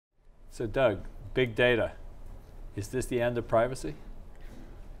So Doug, big data, is this the end of privacy?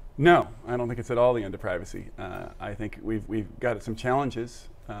 No, I don't think it's at all the end of privacy. I think we've got some challenges.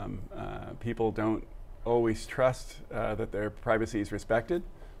 People don't always trust that their privacy is respected.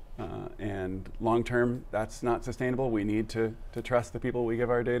 And long term, that's not sustainable. We need to trust the people we give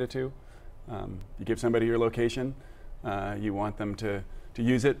our data to. You give somebody your location, you want them to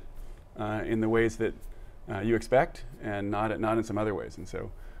use it in the ways that you expect, and not in some other ways. And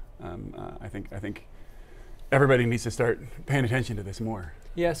so I think everybody needs to start paying attention to this more.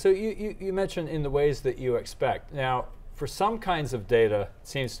 Yeah, so you mentioned in the ways that you expect. Now, for some kinds of data, it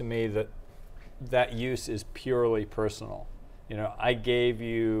seems to me that use is purely personal. You know, I gave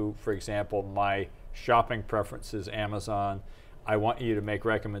you, for example, my shopping preferences, Amazon. I want you to make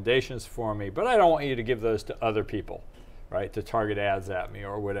recommendations for me, but I don't want you to give those to other people, right, to target ads at me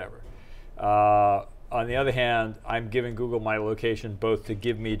or whatever. On the other hand, I'm giving Google my location both to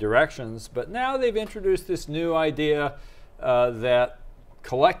give me directions, but now they've introduced this new idea that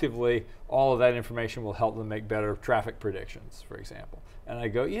collectively all of that information will help them make better traffic predictions, for example. And I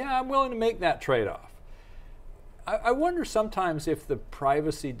go, yeah, I'm willing to make that trade-off. I wonder sometimes if the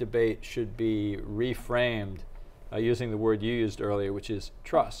privacy debate should be reframed using the word you used earlier, which is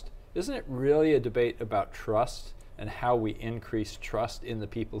trust. Isn't it really a debate about trust and how we increase trust in the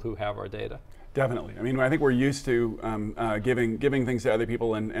people who have our data? Definitely. I mean, I think we're used to giving things to other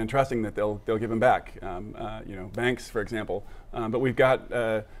people and trusting that they'll give them back. You know, banks, for example. But we've got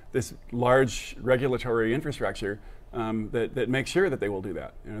this large regulatory infrastructure that makes sure that they will do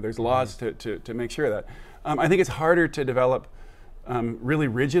that. You know, there's laws to make sure that. I think it's harder to develop really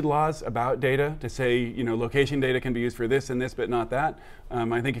rigid laws about data to say, you know, location data can be used for this and this, but not that.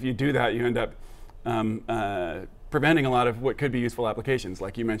 I think if you do that, you end up preventing a lot of what could be useful applications,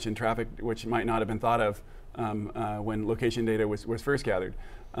 like you mentioned, traffic, which might not have been thought of when location data was first gathered.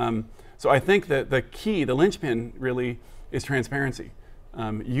 So I think that the key, the linchpin, really is transparency.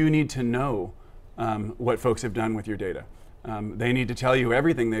 You need to know what folks have done with your data. They need to tell you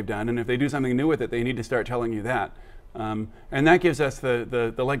everything they've done, and if they do something new with it, they need to start telling you that. And that gives us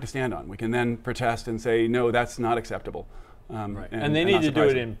the leg to stand on. We can then protest and say, no, that's not acceptable. Right. And they need to do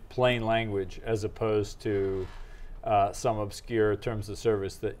it in plain language as opposed to some obscure terms of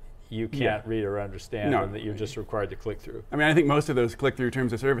service that you can't read or understand and that you're just required to click through. I mean, I think most of those click-through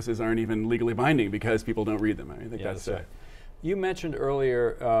terms of services aren't even legally binding because people don't read them. I think that's right. You mentioned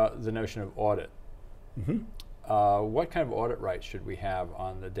earlier the notion of audit. Mm-hmm. What kind of audit rights should we have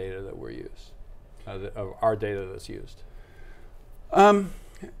on the data that we're of our data that's used? I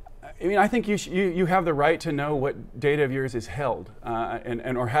mean, I think you have the right to know what data of yours is held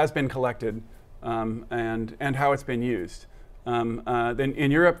or has been collected and how it's been used. Then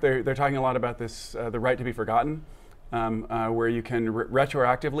in Europe, they're talking a lot about this, the right to be forgotten, where you can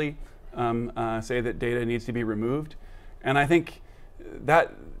retroactively say that data needs to be removed. And I think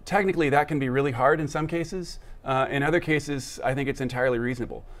that technically that can be really hard in some cases. In other cases, I think it's entirely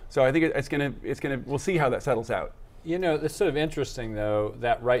reasonable. So I think we'll see how that settles out. You know, it's sort of interesting, though,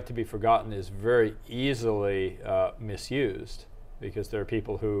 that right to be forgotten is very easily misused because there are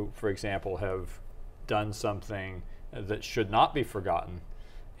people who, for example, have done something that should not be forgotten.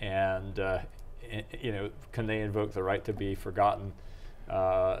 And, you know, can they invoke the right to be forgotten,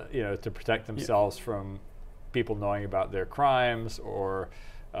 you know, to protect themselves from people knowing about their crimes or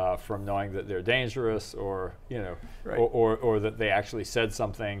from knowing that they're dangerous or, you know, or that they actually said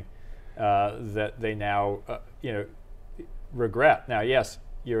something that they now, you know, regret. Now, yes,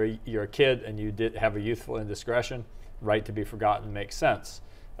 you're a kid and you did have a youthful indiscretion. Right to be forgotten makes sense.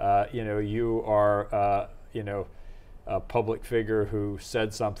 You know, you are, you know, a public figure who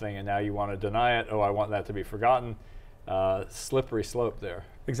said something and now you want to deny it. Oh, I want that to be forgotten. Slippery slope there.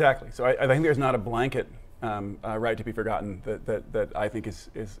 Exactly. So I think there's not a blanket right to be forgotten that I think is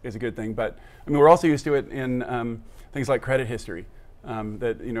a good thing. But I mean, we're also used to it in things like credit history.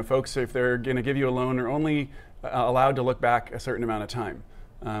 That, you know, folks, if they're going to give you a loan, are only allowed to look back a certain amount of time.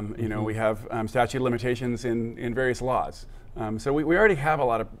 You know, we have statute of limitations in various laws. So we already have a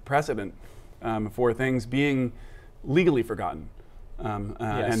lot of precedent for things being legally forgotten.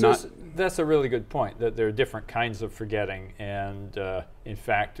 That's a really good point, that there are different kinds of forgetting. And in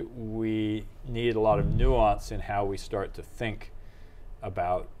fact, we need a lot of nuance in how we start to think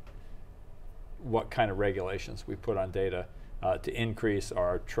about what kind of regulations we put on data to increase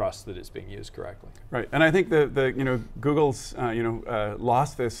our trust that it's being used correctly. Right, and I think you know, Google's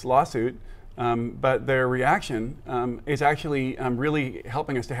lost this lawsuit, but their reaction is actually really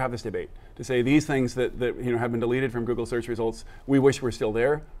helping us to have this debate. To say these things that you know have been deleted from Google search results, we wish were still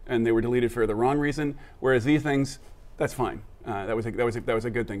there, and they were deleted for the wrong reason. Whereas these things, that's fine. that was a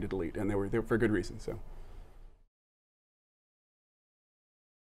good thing to delete, and they were for good reason. So.